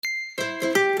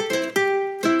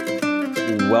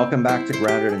Welcome back to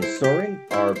Grounded in Soaring,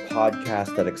 our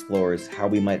podcast that explores how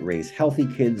we might raise healthy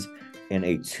kids in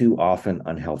a too often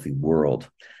unhealthy world.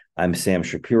 I'm Sam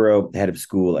Shapiro, head of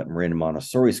school at Marin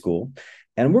Montessori School,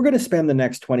 and we're going to spend the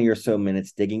next 20 or so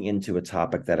minutes digging into a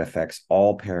topic that affects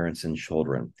all parents and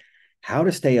children: how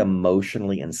to stay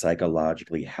emotionally and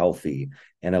psychologically healthy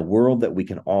in a world that we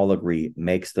can all agree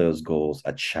makes those goals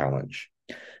a challenge.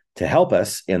 To help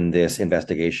us in this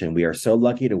investigation, we are so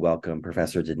lucky to welcome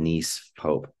Professor Denise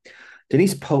Pope.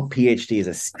 Denise Pope, PhD, is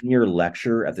a senior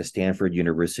lecturer at the Stanford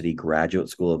University Graduate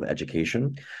School of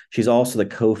Education. She's also the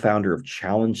co-founder of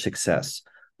Challenge Success,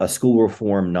 a school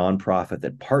reform nonprofit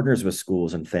that partners with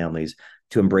schools and families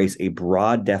to embrace a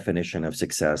broad definition of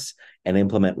success and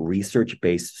implement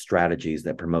research-based strategies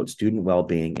that promote student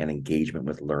well-being and engagement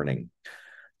with learning.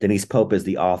 Denise Pope is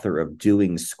the author of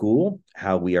Doing School: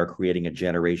 How We Are Creating a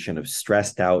Generation of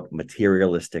Stressed Out,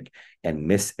 Materialistic, and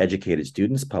Miseducated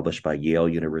Students, published by Yale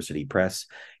University Press,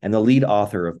 and the lead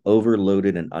author of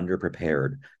Overloaded and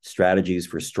Underprepared: Strategies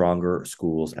for Stronger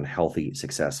Schools and Healthy,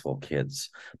 Successful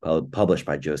Kids, published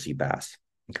by Josie Bass.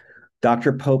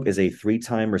 Dr. Pope is a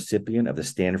three-time recipient of the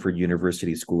Stanford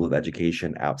University School of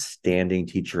Education Outstanding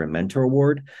Teacher and Mentor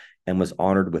Award, and was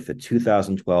honored with the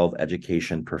 2012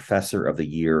 Education Professor of the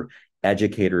Year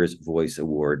Educator's Voice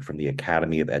Award from the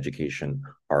Academy of Education,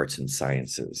 Arts, and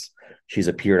Sciences. She's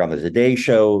appeared on the Today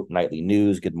Show, Nightly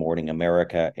News, Good Morning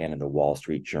America, and in the Wall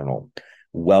Street Journal.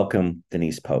 Welcome,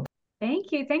 Denise Pope.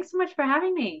 Thank you. Thanks so much for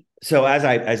having me. So as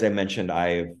I mentioned,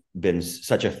 I've been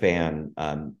such a fan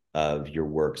of your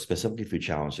work, specifically through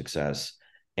Challenge Success,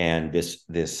 and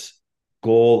this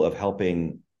goal of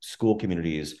helping school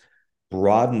communities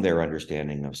broaden their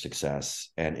understanding of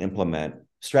success and implement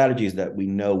strategies that we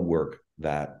know work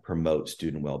that promote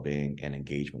student well-being and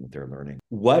engagement with their learning.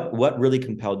 What really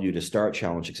compelled you to start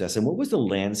Challenge Success, and what was the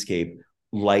landscape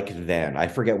like then? I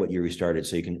forget what year you started,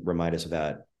 so you can remind us of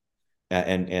that.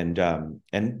 And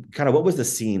kind of what was the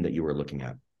scene that you were looking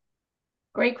at?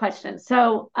 Great question.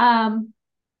 So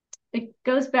it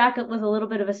goes back with a little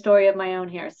bit of a story of my own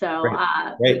here. So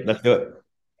Great. Let's do it.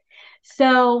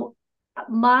 So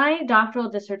my doctoral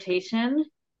dissertation,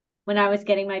 when I was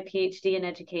getting my PhD in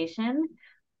education,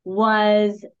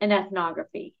 was an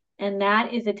ethnography. And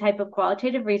that is a type of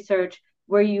qualitative research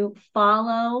where you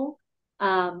follow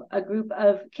a group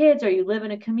of kids, or you live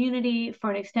in a community for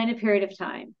an extended period of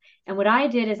time. And what I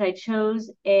did is I chose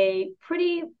a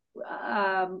pretty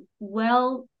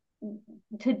well-to-do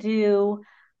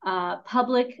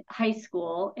public high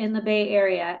school in the Bay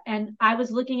Area. And I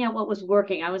was looking at what was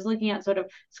working. I was looking at sort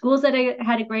of schools that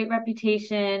had a great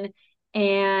reputation,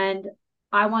 and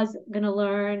I was going to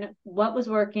learn what was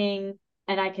working,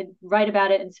 and I could write about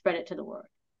it and spread it to the world.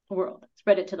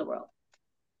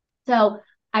 So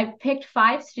I picked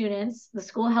 5 students. The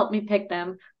school helped me pick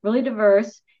them, really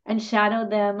diverse, and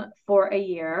shadowed them for a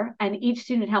year. And each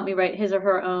student helped me write his or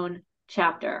her own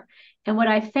chapter. And what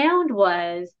I found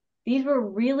was these were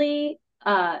really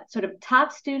sort of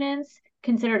top students,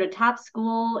 considered a top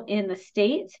school in the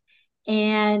state.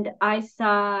 And I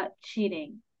saw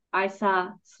cheating. I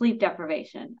saw sleep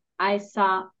deprivation. I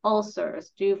saw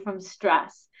ulcers due from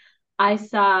stress. I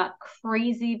saw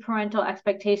crazy parental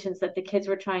expectations that the kids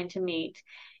were trying to meet.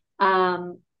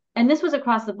 And this was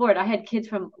across the board. I had kids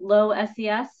from low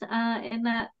SES in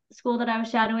that school that I was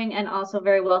shadowing, and also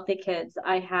very wealthy kids.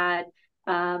 I had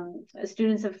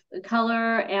students of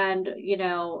color, and you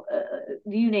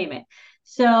name it.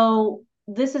 So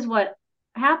this is what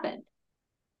happened.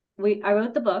 I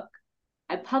wrote the book,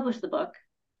 I published the book,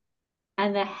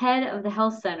 and the head of the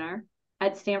health center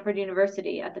at Stanford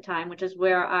University at the time, which is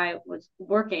where I was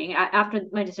working after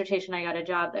my dissertation, I got a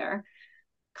job there,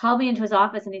 called me into his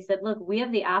office and he said, "Look, we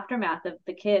have the aftermath of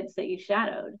the kids that you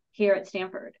shadowed here at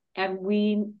Stanford, and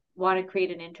we want to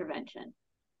create an intervention."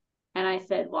 And I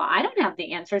said, "Well, I don't have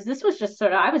the answers." This was just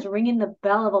sort of, I was ringing the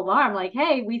bell of alarm, like,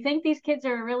 "Hey, we think these kids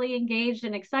are really engaged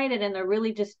and excited, and they're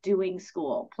really just doing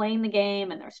school, playing the game,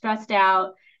 and they're stressed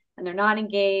out, and they're not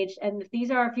engaged. And if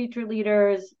these are our future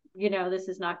leaders, this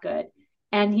is not good."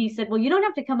 And he said, "Well, you don't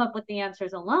have to come up with the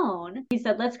answers alone." He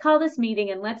said, "Let's call this meeting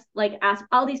and let's ask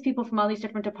all these people from all these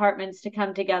different departments to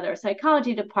come together,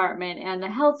 psychology department and the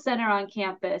health center on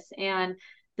campus and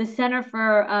the Center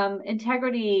for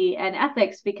Integrity and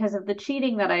Ethics because of the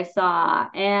cheating that I saw,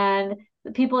 and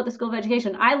the people at the School of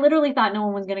Education." I literally thought no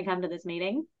one was going to come to this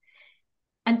meeting,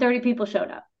 and 30 people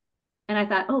showed up. And I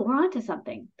thought, oh, we're onto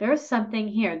something. There's something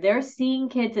here. They're seeing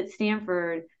kids at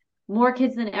Stanford, more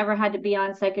kids than ever had to be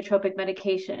on psychotropic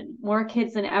medication, more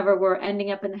kids than ever were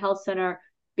ending up in the health center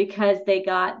because they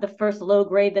got the first low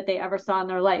grade that they ever saw in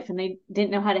their life and they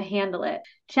didn't know how to handle it.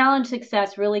 Challenge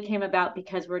success really came about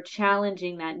because we're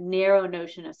challenging that narrow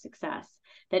notion of success,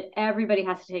 that everybody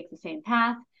has to take the same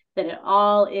path, that it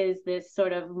all is this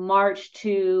sort of march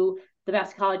to the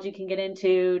best college you can get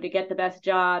into, to get the best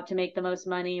job, to make the most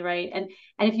money, right? And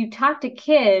if you talk to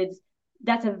kids,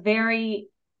 that's a very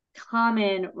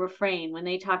common refrain when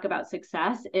they talk about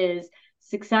success is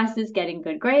getting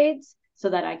good grades so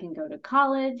that I can go to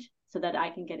college, so that I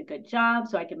can get a good job,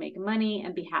 so I can make money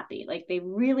and be happy. Like they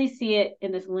really see it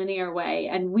in this linear way.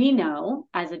 And we know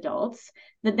as adults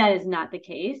that that is not the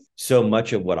case. So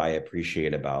much of what I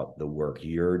appreciate about the work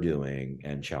you're doing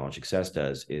and Challenge Success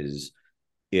does is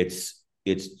it's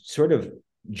sort of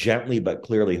gently but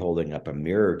clearly holding up a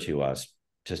mirror to us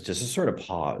just to sort of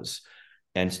pause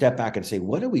and step back and say,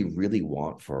 what do we really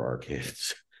want for our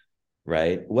kids?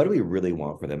 Right? What do we really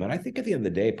want for them? And I think at the end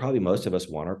of the day, probably most of us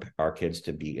want our kids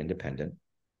to be independent,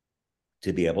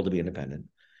 to be able to be independent,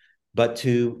 but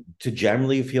to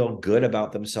generally feel good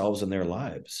about themselves and their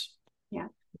lives. Yeah.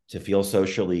 To feel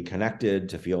socially connected,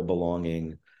 to feel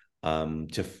belonging,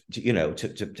 to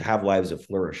have lives of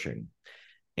flourishing.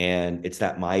 And it's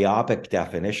that myopic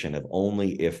definition of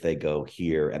only if they go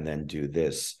here and then do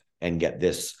this and get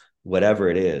this, whatever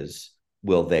it is,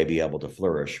 will they be able to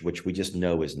flourish, which we just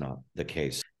know is not the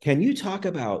case. Can you talk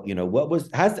about,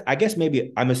 I guess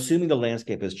maybe I'm assuming the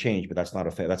landscape has changed, but that's not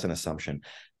that's an assumption.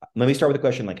 Let me start with the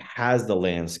question, like, has the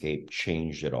landscape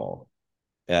changed at all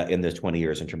in this 20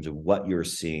 years in terms of what you're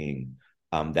seeing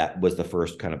that was the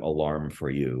first kind of alarm for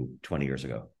you 20 years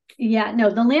ago? Yeah, no,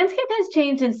 the landscape has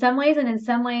changed in some ways, and in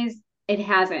some ways it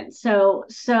hasn't.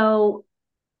 So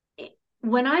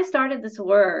when I started this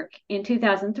work in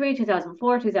 2003,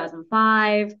 2004,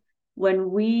 2005,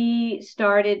 when we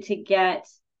started to get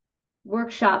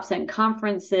workshops and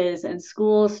conferences and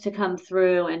schools to come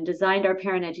through and designed our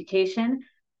parent education,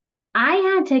 I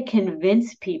had to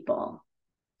convince people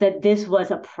that this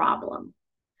was a problem.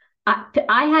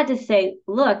 I had to say,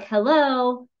 look,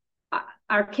 hello,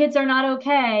 our kids are not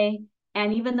okay.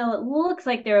 And even though it looks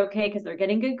like they're okay because they're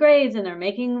getting good grades and they're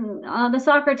making the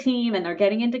soccer team and they're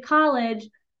getting into college,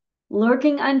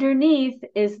 lurking underneath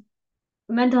is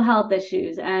mental health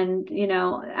issues and,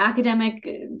 academic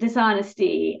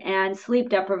dishonesty and sleep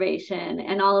deprivation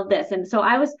and all of this. And so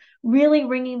I was really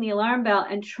ringing the alarm bell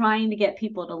and trying to get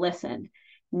people to listen.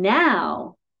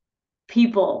 Now,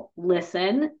 people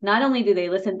listen. Not only do they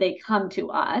listen, they come to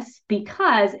us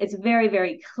because it's very,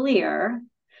 very clear.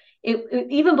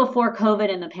 Even before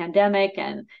COVID and the pandemic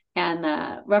and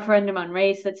the referendum on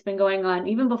race that's been going on,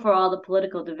 even before all the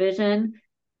political division,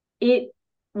 it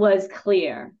was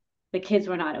clear the kids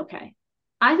were not okay.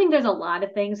 I think there's a lot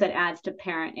of things that adds to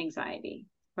parent anxiety,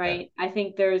 right? Yeah. I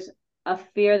think there's a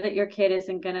fear that your kid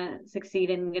isn't going to succeed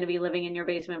and going to be living in your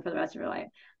basement for the rest of your life.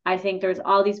 I think there's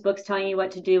all these books telling you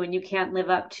what to do and you can't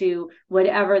live up to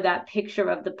whatever that picture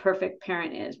of the perfect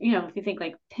parent is. If you think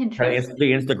like Pinterest.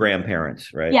 The Instagram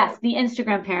parents, right? Yes, the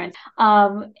Instagram parents.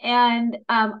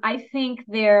 I think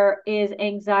there is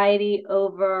anxiety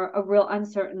over a real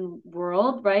uncertain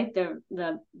world, right?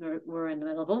 We're in the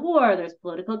middle of a war. There's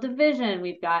political division.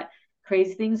 We've got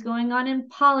crazy things going on in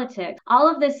politics.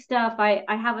 All of this stuff, I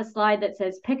have a slide that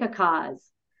says pick a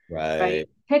cause. Right?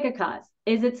 Pick a cause.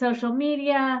 Is it social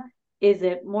media? Is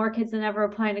it more kids than ever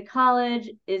applying to college?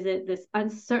 Is it this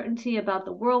uncertainty about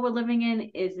the world we're living in?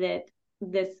 Is it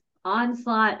this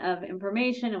onslaught of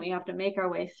information and we have to make our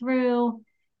way through?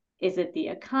 Is it the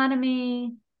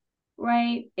economy,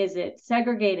 right? Is it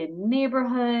segregated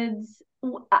neighborhoods?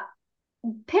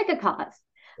 Pick a cause.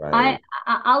 Right.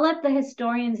 I'll let the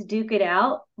historians duke it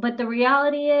out, but the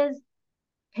reality is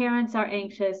parents are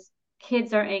anxious,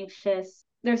 kids are anxious.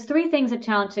 There's three things that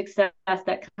challenge success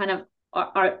that kind of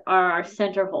are our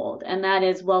center hold, and that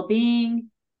is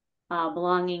well-being,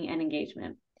 belonging, and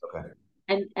engagement. Okay.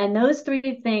 And those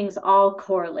three things all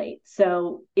correlate.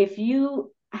 So if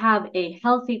you have a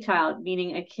healthy child,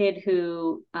 meaning a kid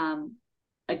who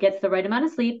gets the right amount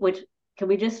of sleep, which can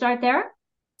we just start there?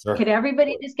 Sure. Could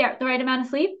everybody just get the right amount of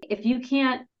sleep? If you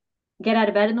can't get out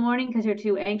of bed in the morning because you're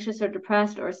too anxious or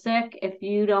depressed or sick, if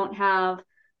you don't have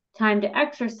time to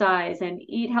exercise and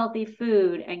eat healthy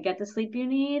food and get the sleep you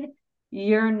need,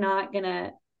 you're not going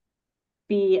to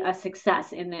be a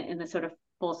success in the sort of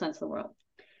full sense of the world.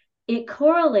 It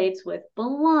correlates with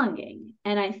belonging.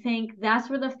 And I think that's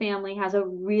where the family has a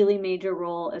really major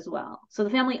role as well. So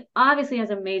the family obviously has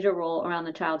a major role around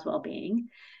the child's well-being,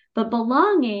 but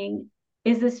belonging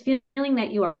is this feeling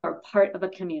that you are part of a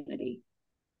community,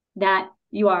 that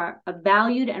you are a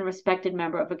valued and respected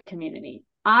member of a community.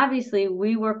 obviously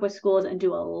we work with schools and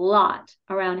do a lot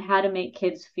around how to make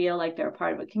kids feel like they're a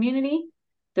part of a community.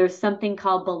 There's something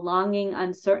called belonging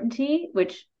uncertainty,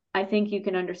 which I think you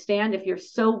can understand. If you're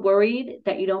so worried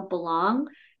that you don't belong,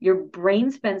 your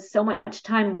brain spends so much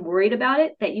time worried about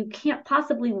it that you can't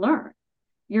possibly learn.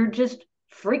 You're just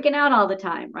freaking out all the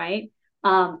time, right?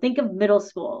 Think of middle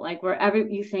school, like wherever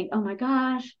you think, oh my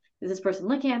gosh, is this person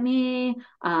looking at me?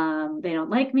 They don't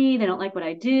like me. They don't like what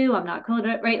I do. I'm not cool,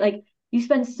 right? Like you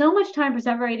spend so much time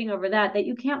perseverating over that that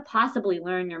you can't possibly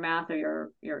learn your math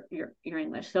or your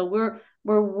English. So we're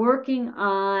working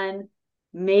on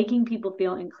making people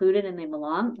feel included and they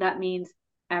belong. That means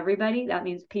everybody. That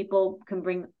means people can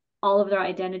bring all of their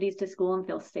identities to school and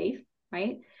feel safe,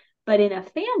 right? But in a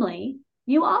family,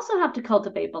 you also have to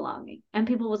cultivate belonging. And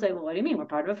people will say, well, what do you mean? We're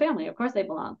part of a family. Of course they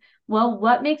belong. Well,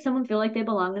 what makes someone feel like they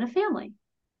belong in a family?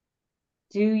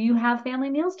 Do you have family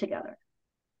meals together?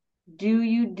 Do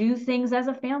you do things as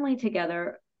a family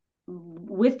together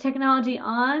with technology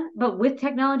on, but with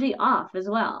technology off as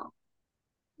well?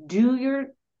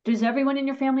 Does everyone in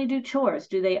your family do chores?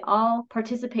 Do they all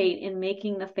participate in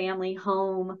making the family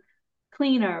home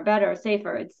cleaner, better,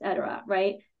 safer, etc.,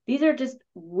 right? These are just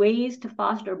ways to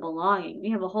foster belonging.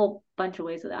 We have a whole bunch of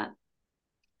ways of that.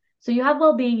 So you have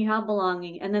well-being, you have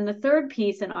belonging, and then the third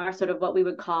piece in our sort of what we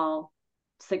would call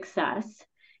success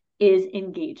is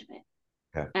engagement.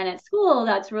 Okay. And at school,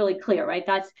 that's really clear, right?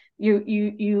 That's you're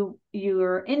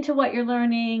into what you're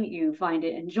learning, you find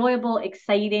it enjoyable,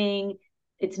 exciting,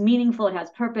 it's meaningful, it has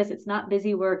purpose, it's not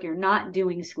busy work, you're not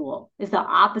doing school. It's the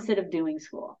opposite of doing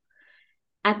school.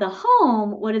 At the home,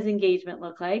 what does engagement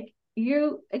look like?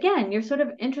 You're sort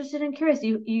of interested and curious.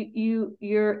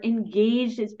 You're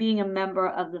engaged as being a member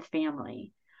of the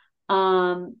family.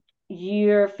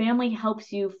 Your family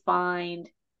helps you find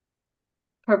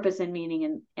purpose and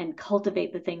meaning and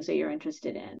cultivate the things that you're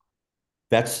interested in.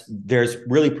 There's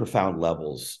really profound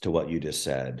levels to what you just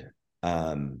said. What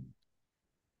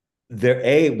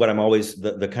I'm always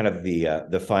the kind of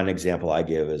the fun example I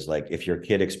give is like if your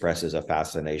kid expresses a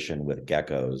fascination with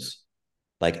geckos,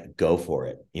 like go for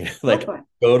it. Like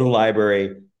go to the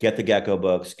library, get the gecko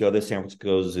books, go to the San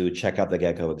Francisco Zoo, check out the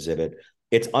gecko exhibit.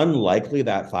 It's unlikely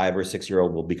that 5 or 6 year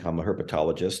old will become a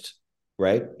herpetologist,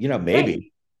 right? Maybe. Right.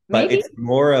 But Maybe. it's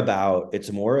more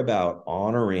about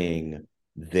honoring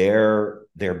their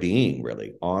being,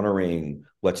 really honoring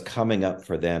what's coming up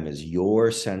for them. Is your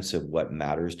sense of what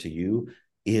matters to you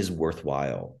is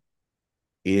worthwhile,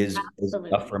 is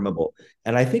Absolutely. affirmable.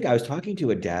 And I think I was talking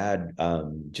to a dad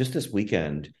just this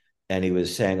weekend, and he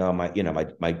was saying, oh, my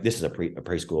this is a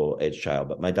preschool age child,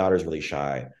 but my daughter's really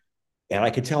shy. And I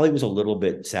could tell he was a little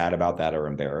bit sad about that or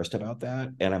embarrassed about that.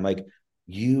 And I'm like,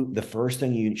 the first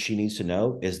thing she needs to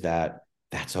know is that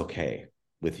that's okay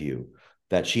with you,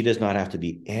 that she does not have to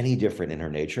be any different in her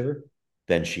nature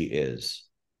than she is.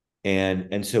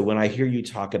 And so when I hear you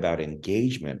talk about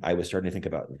engagement, I was starting to think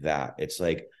about that. It's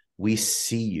like we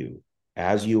see you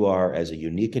as you are, as a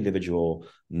unique individual,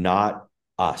 not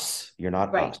us. You're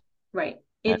not Right. us. Right.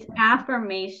 And, It's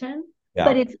affirmation,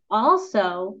 but yeah. it's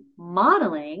also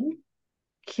modeling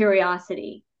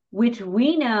curiosity, which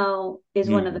we know is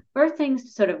one of Mm. the first things to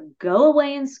sort of go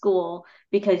away in school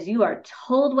because you are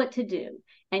told what to do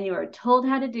and you are told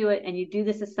how to do it and you do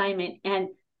this assignment and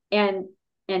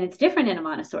and it's different in a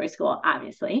Montessori school,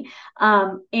 obviously.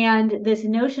 And this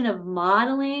notion of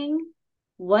modeling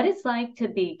what it's like to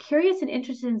be curious and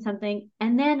interested in something,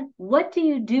 and then what do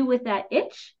you do with that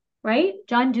itch, right?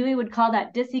 John Dewey would call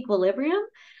that disequilibrium.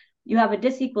 You have a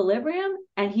disequilibrium,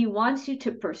 and he wants you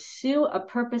to pursue a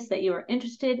purpose that you are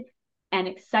interested and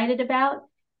excited about,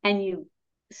 and you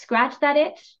scratch that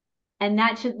itch, and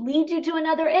that should lead you to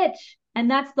another itch. And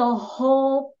that's the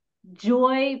whole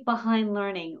joy behind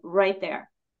learning right there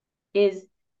is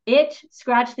itch,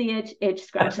 scratch the itch,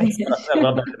 scratch the I itch.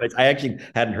 love that. I actually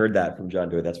hadn't heard that from John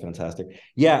Dewey. That's fantastic.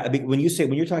 Yeah, I mean, when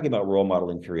you're talking about role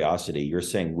modeling curiosity, you're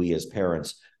saying we as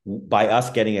parents, by us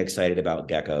getting excited about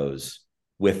geckos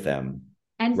with them,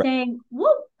 And right? saying,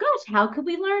 well, gosh, how could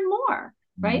we learn more?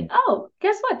 Right? Mhm. Oh,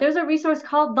 guess what? There's a resource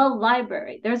called the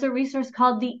library. There's a resource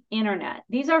called the internet.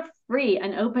 These are free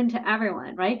and open to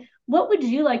everyone, right? What would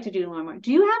you like to do to learn more?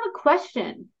 Do you have a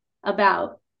question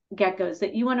about geckos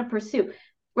that you want to pursue?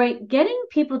 Right? Getting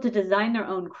people to design their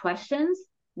own questions,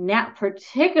 now,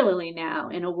 particularly now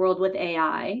in a world with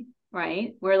AI,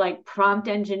 right? Where like prompt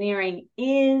engineering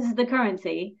is the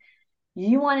currency.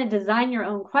 You want to design your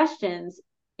own questions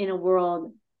in a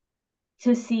world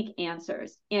to seek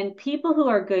answers. And people who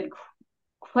are good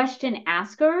question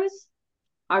askers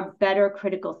are better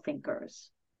critical thinkers.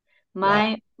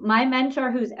 Wow. My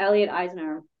mentor, who's Elliot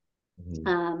Eisner,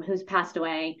 Mhm. who's passed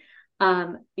away,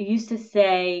 used to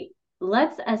say,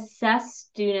 let's assess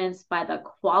students by the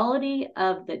quality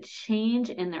of the change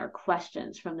in their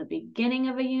questions from the beginning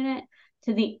of a unit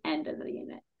to the end of the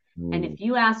unit. And if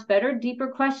you ask better, deeper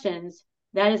questions,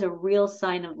 that is a real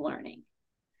sign of learning.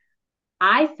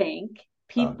 I think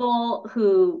people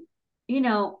who,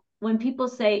 when people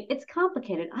say it's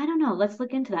complicated, I don't know, let's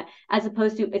look into that, as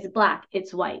opposed to it's black,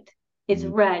 it's white, it's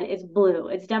red, it's blue,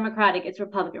 it's Democratic, it's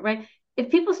Republican, right?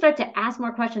 If people start to ask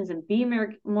more questions and be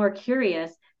more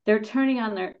curious, they're turning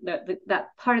on that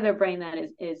part of their brain that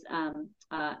is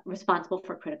responsible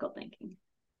for critical thinking.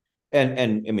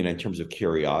 And I mean, in terms of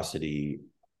curiosity,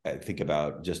 I think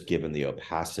about just given the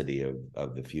opacity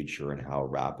of the future and how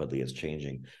rapidly it's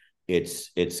changing,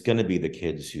 it's going to be the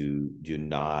kids who do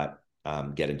not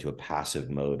get into a passive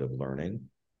mode of learning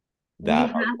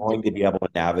that are going to be able to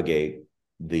navigate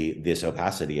this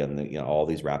opacity and all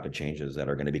these rapid changes that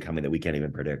are going to be coming that we can't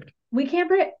even predict. We can't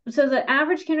predict. So the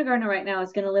average kindergartner right now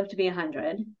is going to live to be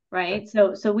 100, right?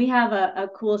 So we have a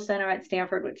cool center at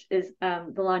Stanford, which is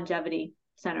the longevity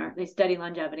center. They study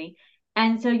longevity.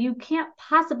 And so you can't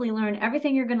possibly learn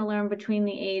everything you're going to learn between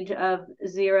the age of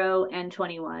 0 and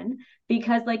 21,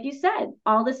 because like you said,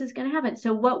 all this is going to happen.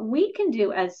 So what we can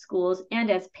do as schools and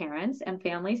as parents and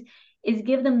families is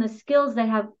give them the skills that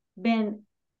have been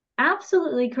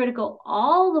absolutely critical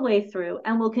all the way through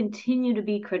and will continue to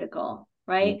be critical,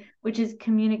 right? Which is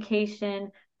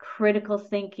communication, critical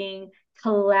thinking,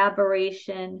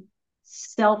 collaboration,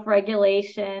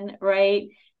 self-regulation, right?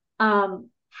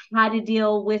 How to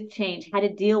deal with change, how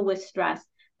to deal with stress.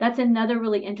 That's another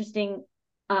really interesting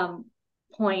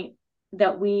point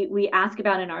that we ask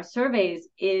about in our surveys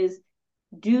is,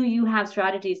 do you have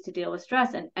strategies to deal with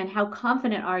stress? And how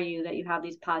confident are you that you have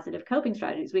these positive coping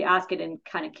strategies? We ask it in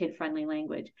kind of kid-friendly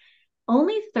language.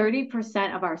 Only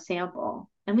 30% of our sample,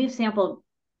 and we've sampled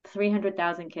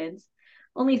 300,000 kids,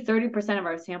 only 30% of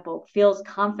our sample feels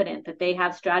confident that they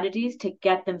have strategies to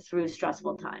get them through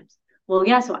stressful times. Well,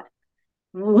 guess what?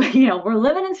 We're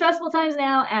living in stressful times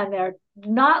now, and they're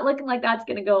not looking like that's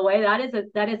going to go away.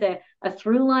 That is a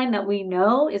through line that we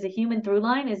know is a human through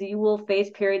line, is you will face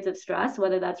periods of stress,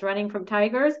 whether that's running from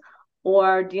tigers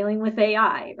or dealing with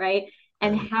AI, right?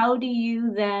 And how do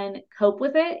you then cope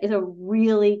with it is a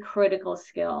really critical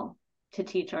skill to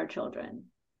teach our children.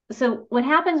 So what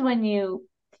happens when you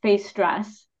face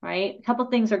stress, right? A couple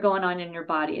things are going on in your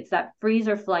body. It's that freeze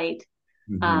or flight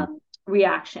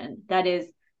reaction that is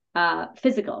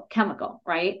physical, chemical,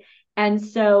 right? And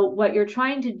so what you're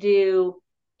trying to do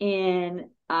in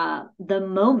the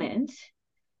moment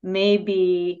may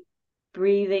be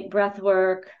breathing, breath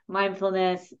work,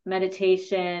 mindfulness,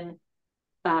 meditation,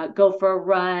 go for a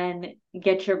run,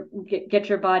 get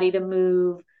your body to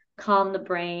move, calm the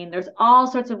brain. There's all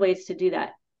sorts of ways to do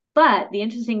that. But the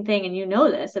interesting thing, and you know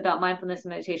this about mindfulness and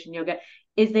meditation yoga,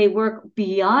 is they work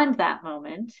beyond that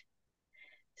moment,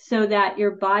 so that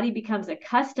your body becomes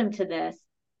accustomed to this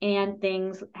and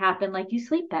things happen, like you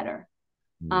sleep better.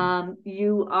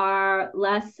 You are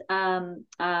less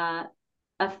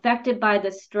affected by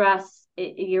the stress.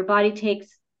 Your body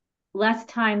takes less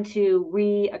time to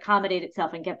re-accommodate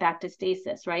itself and get back to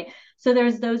stasis, right? So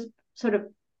there's those sort of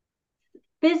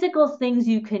physical things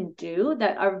you can do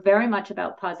that are very much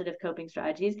about positive coping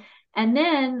strategies. And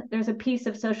then there's a piece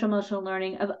of social emotional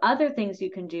learning of other things you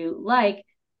can do, like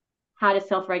how to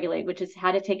self-regulate, which is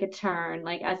how to take a turn,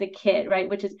 like as a kid, right?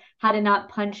 Which is how to not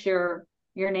punch your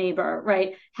neighbor,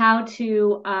 right? How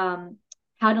to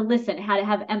listen, how to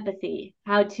have empathy,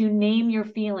 how to name your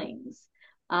feelings,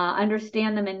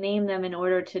 understand them and name them in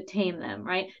order to tame them,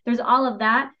 right? There's all of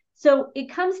that. So it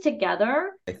comes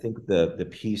together. I think the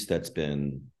piece that's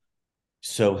been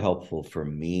so helpful for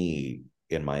me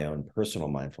in my own personal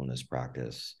mindfulness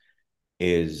practice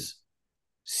is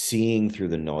seeing through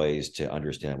the noise to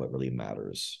understand what really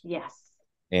matters. Yes.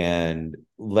 And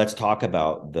let's talk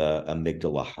about the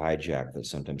amygdala hijack that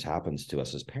sometimes happens to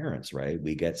us as parents, right?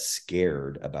 We get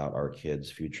scared about our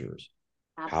kids' futures.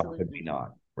 Absolutely. How could we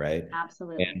not, right?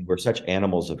 Absolutely. And we're such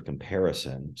animals of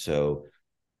comparison. So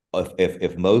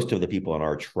if most of the people in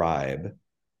our tribe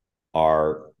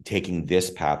are taking this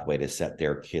pathway to set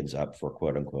their kids up for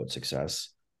quote unquote success,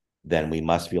 then we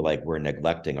must feel like we're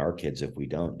neglecting our kids if we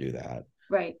don't do that.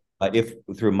 Right. But if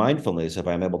through mindfulness, if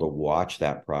I'm able to watch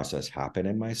that process happen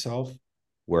in myself,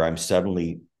 where I'm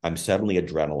suddenly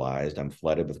adrenalized, I'm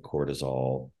flooded with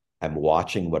cortisol, I'm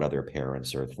watching what other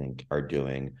parents are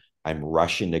doing, I'm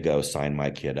rushing to go sign my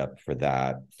kid up for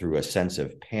that through a sense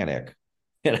of panic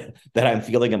that I'm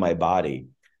feeling in my body.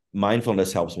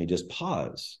 Mindfulness helps me just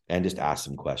pause and just ask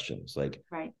some questions like,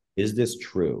 right. Is this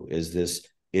true? Is this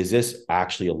is this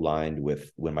actually aligned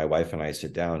with when my wife and I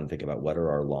sit down and think about what are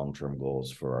our long-term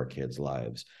goals for our kids'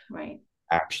 lives, Right.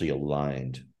 actually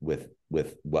aligned with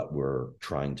what we're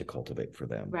trying to cultivate for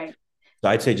them. Right. So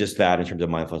I'd say just that in terms of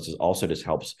mindfulness is also just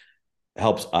helps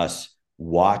us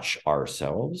watch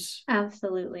ourselves.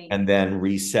 Absolutely. And then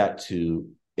reset to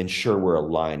ensure we're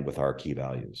aligned with our key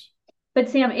values. But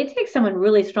Sam, it takes someone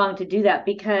really strong to do that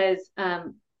because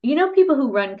people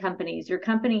who run companies, your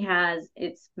company has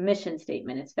its mission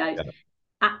statement, its values.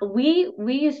 Yeah. We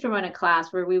used to run a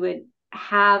class where we would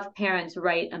have parents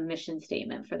write a mission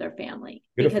statement for their family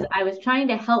because Beautiful. I was trying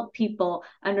to help people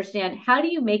understand how do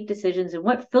you make decisions and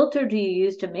what filter do you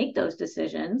use to make those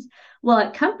decisions. Well,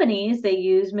 at companies, they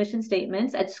use mission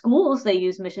statements. At schools, they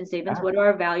use mission statements. Yeah. What are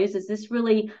our values? Is this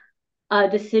really a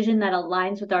decision that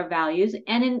aligns with our values?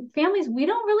 And in families, we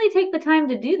don't really take the time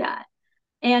to do that.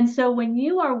 And so when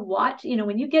you are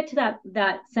when you get to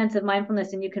that sense of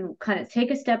mindfulness and you can kind of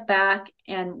take a step back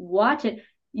and watch it,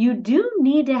 you do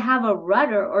need to have a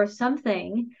rudder or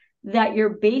something that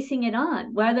you're basing it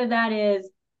on, whether that is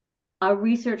a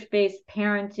research-based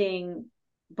parenting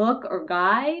book or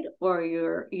guide or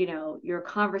your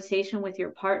conversation with your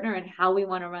partner and how we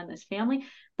want to run this family,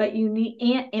 but you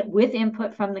need and with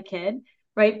input from the kid,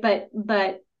 right? But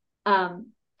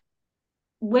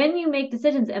when you make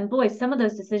decisions, and boy, some of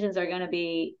those decisions are going to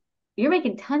be, you're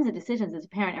making tons of decisions as a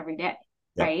parent every day,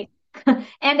 Yep. right?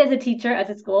 And as a teacher, as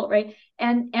a school, right?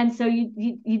 And so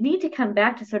you need to come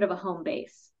back to sort of a home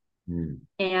base. Mm.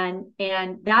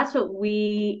 And that's what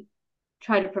we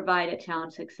try to provide at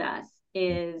Challenge Success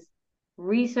is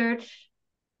research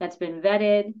that's been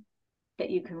vetted, that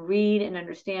you can read and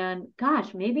understand.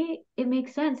 Gosh, maybe it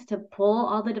makes sense to pull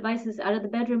all the devices out of the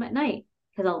bedroom at night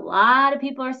because a lot of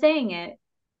people are saying it.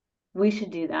 We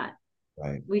should do that.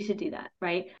 Right. We should do that,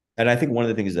 right? And I think one of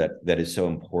the things that is so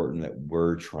important that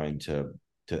we're trying to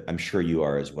I'm sure you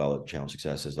are as well at Challenge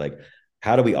Success is like,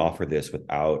 how do we offer this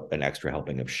without an extra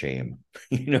helping of shame?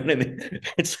 You know what I mean?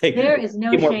 It's like There is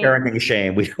no more shame. parenting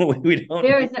shame. We don't need.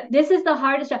 This is the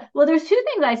hardest job. Well, there's two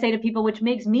things I say to people which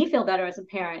makes me feel better as a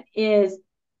parent is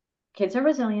kids are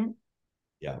resilient,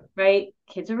 Yeah. right?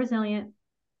 Kids are resilient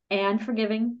and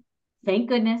forgiving. Thank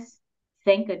goodness.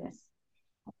 Thank goodness.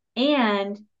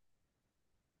 And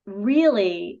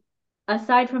really,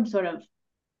 aside from sort of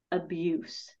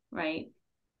abuse, right?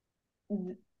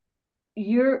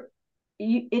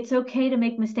 It's okay to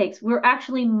make mistakes. We're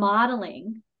actually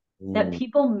modeling that Mm.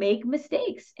 people make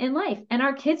mistakes in life and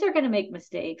our kids are going to make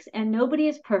mistakes and nobody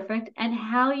is perfect. And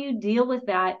how you deal with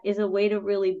that is a way to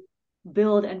really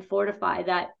build and fortify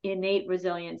that innate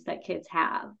resilience that kids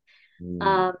have. Mm.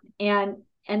 Um, and,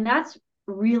 and that's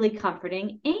really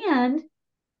comforting. And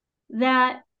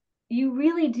that you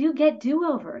really do get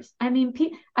do-overs. I mean,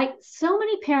 so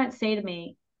many parents say to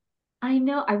me, I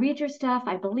know I read your stuff,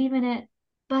 I believe in it,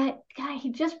 but guy,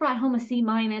 he just brought home a C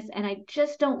minus, and I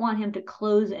just don't want him to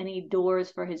close any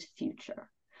doors for his future.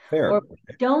 Fair. Or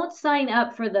don't sign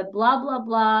up for the blah, blah,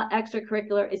 blah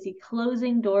extracurricular. Is he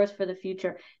closing doors for the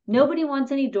future? Nobody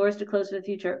wants any doors to close for the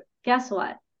future. Guess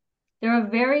what? There are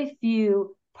very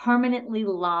few permanently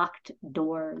locked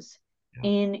doors Yeah.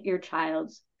 in your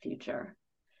child's future,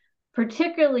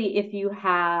 particularly if you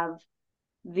have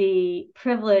the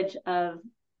privilege of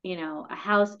a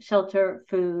house, shelter,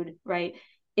 food, right?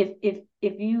 If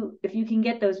you can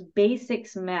get those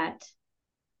basics met,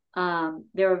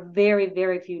 there are very,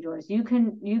 very few doors. You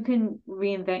can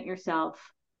reinvent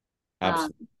yourself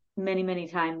Absolutely. many, many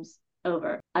times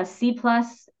over. A C+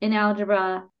 in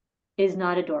algebra is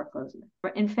not a door closer.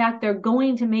 In fact, they're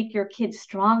going to make your kids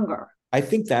stronger. I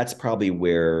think that's probably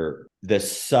where the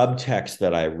subtext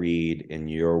that I read in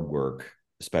your work,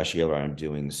 especially around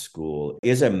doing school,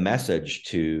 is a message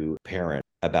to parents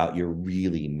about you're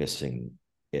really missing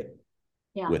it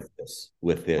Yeah. with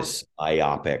this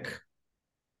myopic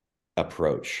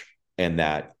approach. And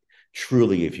that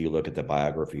truly, if you look at the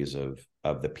biographies of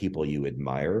the people you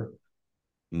admire,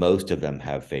 most of them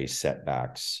have faced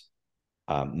setbacks.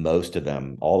 Most of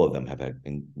them, all of them have had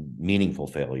meaningful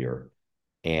failure.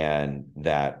 And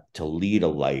that to lead a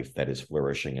life that is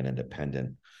flourishing and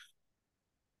independent,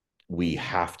 we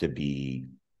have to be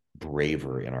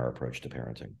braver in our approach to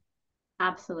parenting.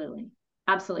 Absolutely.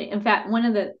 Absolutely. In fact,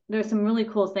 there's some really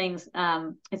cool things.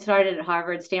 It started at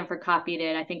Harvard, Stanford copied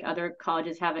it. I think other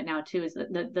colleges have it now too, is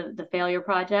the failure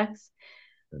projects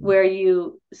where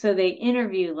they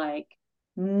interview like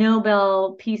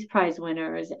Nobel Peace Prize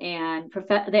winners and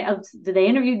they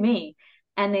interviewed me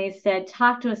and they said,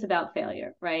 talk to us about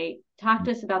failure, right? Talk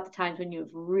to us about the times when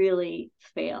you've really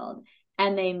failed.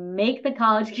 And they make the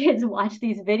college kids watch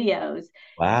these videos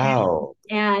and Wow.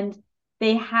 and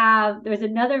there's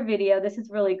another video, this is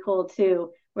really cool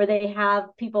too, where they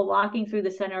have people walking through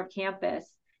the center of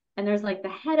campus, and there's like the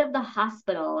head of the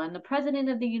hospital and the president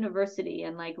of the university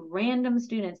and like random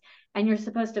students, and you're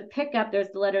supposed to pick up, there's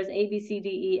the letters A, B, C, D,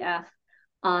 E, F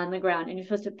on the ground, and you're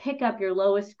supposed to pick up your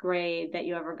lowest grade that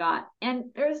you ever got. And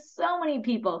there's so many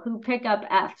people who pick up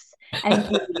F's and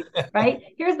D's, right?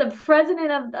 Here's the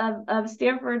president of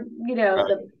Stanford, Right.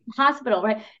 the hospital,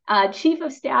 right? Chief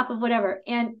of staff of whatever.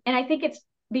 And I think it's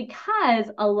because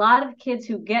a lot of kids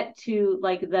who get to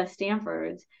like the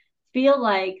Stanfords feel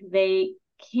like they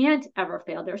can't ever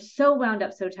fail. They're so wound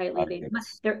up so tightly.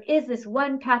 There is this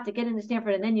one path to get into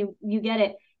Stanford, and then you get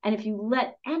it. And if you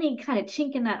let any kind of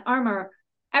chink in that armor,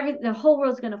 the whole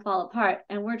world's going to fall apart.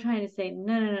 And we're trying to say,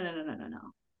 no, no, no, no, no, no, no, no.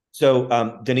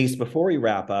 So, Denise, before we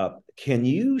wrap up, can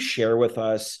you share with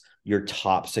us your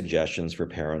top suggestions for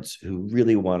parents who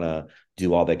really want to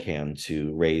do all they can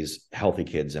to raise healthy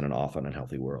kids in an often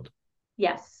unhealthy world?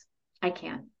 Yes, I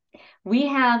can. We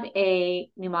have a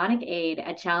mnemonic aid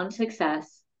at Challenge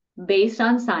Success based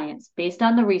on science, based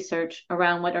on the research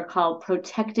around what are called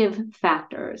protective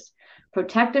factors.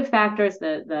 Protective factors,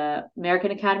 the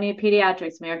American Academy of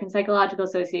Pediatrics, American Psychological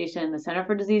Association, the Center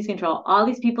for Disease Control, all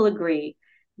these people agree.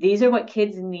 These are what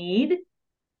kids need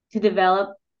to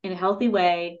develop in a healthy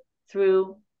way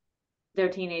through their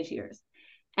teenage years.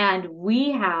 And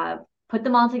we have put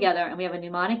them all together, and we have a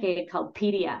mnemonic aid called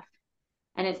PDF.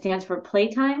 And it stands for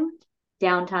playtime,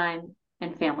 downtime,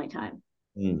 and family time.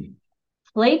 Mm.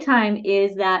 Playtime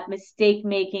is that mistake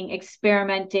making,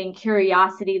 experimenting,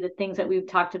 curiosity, the things that we've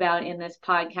talked about in this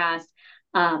podcast,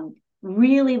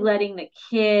 really letting the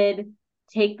kid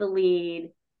take the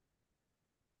lead,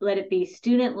 let it be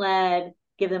student led,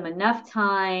 give them enough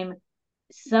time.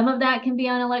 Some of that can be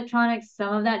on electronics,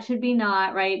 some of that should be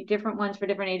not, right? Different ones for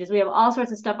different ages. We have all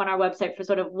sorts of stuff on our website for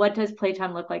sort of what does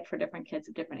playtime look like for different kids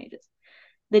of different ages.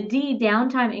 The D,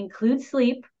 downtime, includes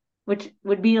sleep, which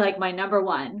would be like my number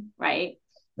one, right?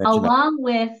 Along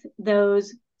with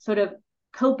those sort of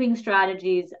coping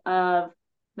strategies of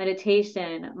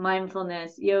meditation,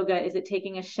 mindfulness, yoga. Is it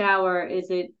taking a shower?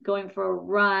 Is it going for a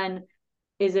run?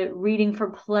 Is it reading for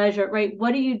pleasure, right?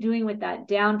 What are you doing with that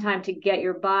downtime to get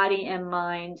your body and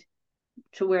mind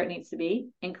to where it needs to be,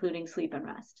 including sleep and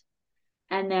rest?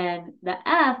 And then the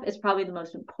F is probably the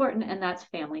most important, and that's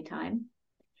family time.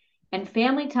 And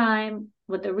family time,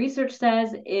 what the research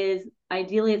says is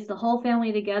ideally it's the whole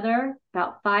family together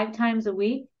about 5 times a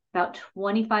week, about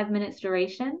 25 minutes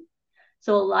duration.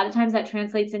 So a lot of times that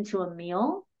translates into a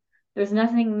meal. There's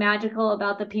nothing magical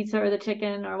about the pizza or the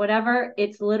chicken or whatever.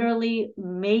 It's literally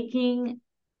making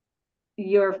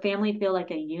your family feel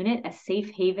like a unit, a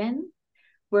safe haven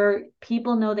where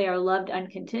people know they are loved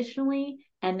unconditionally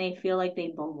and they feel like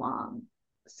they belong.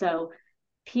 So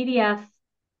PDF,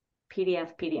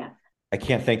 PDF, PDF. I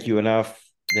can't thank you enough,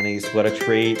 Denise. What a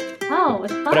treat. Oh, it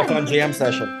was fun. What a fun jam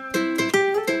session.